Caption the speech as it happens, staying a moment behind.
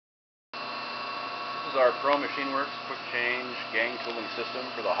This is our Pro Machine Works quick change gang tooling system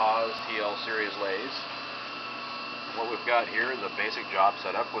for the Haas TL series lathes. What we've got here is a basic job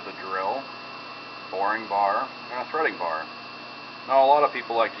setup with a drill, boring bar, and a threading bar. Now a lot of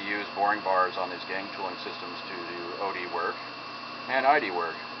people like to use boring bars on these gang tooling systems to do OD work and ID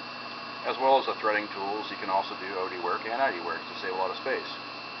work. As well as the threading tools, you can also do OD work and ID work to save a lot of space.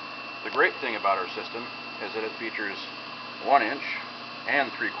 The great thing about our system is that it features 1 inch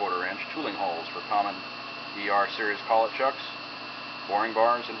and 3/4 inch tooling holes for common ER series collet chucks, boring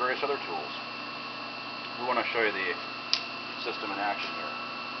bars, and various other tools. We want to show you the system in action here.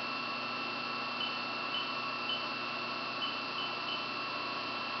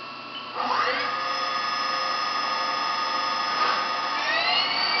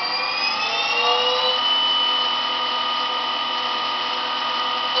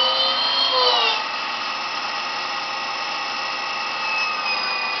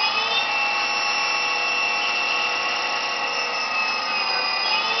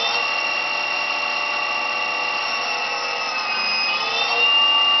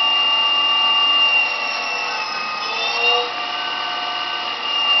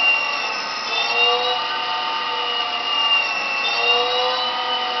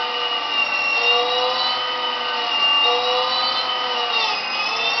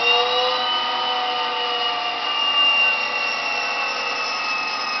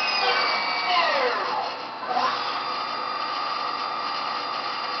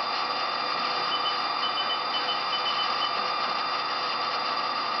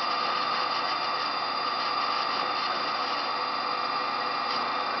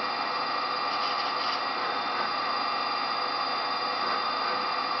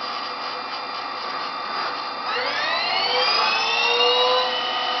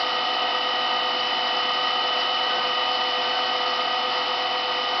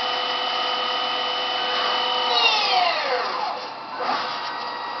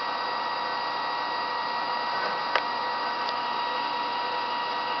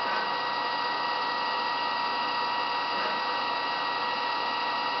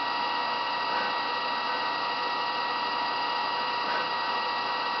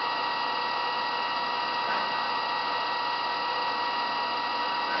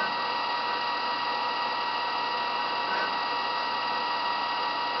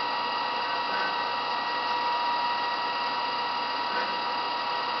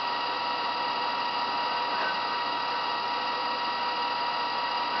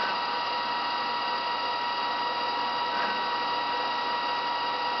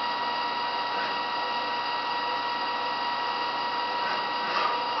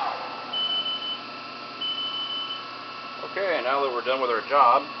 Okay, now that we're done with our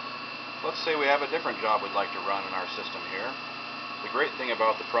job, let's say we have a different job we'd like to run in our system here. The great thing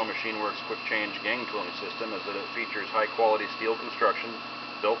about the Pro Machine Works quick change gang tooling system is that it features high quality steel construction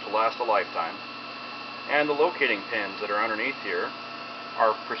built to last a lifetime, and the locating pins that are underneath here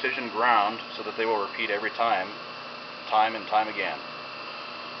are precision ground so that they will repeat every time and time again.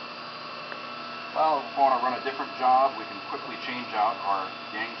 Well, if we want to run a different job, we can quickly change out our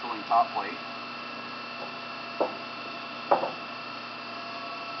gang tooling top plate.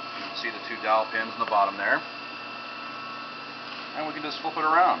 See the 2 dowel pins in the bottom there, and we can just flip it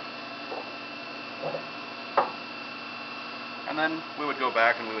around, and then we would go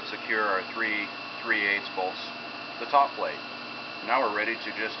back and we would secure our 3/8 bolts to the top plate. Now we're ready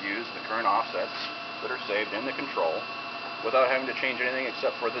to just use the current offsets that are saved in the control without having to change anything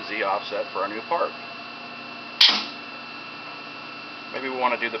except for the Z offset for our new part. Maybe we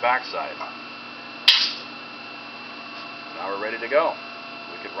want to do the back side. Now we're ready to go.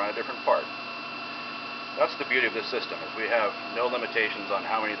 We could run a different part. That's the beauty of this system, is we have no limitations on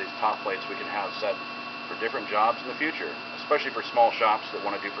how many of these top plates we can have set for different jobs in the future, especially for small shops that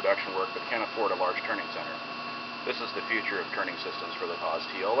want to do production work but can't afford a large turning center. This is the future of turning systems for the Haas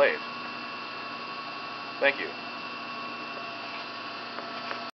TL lathe. Thank you.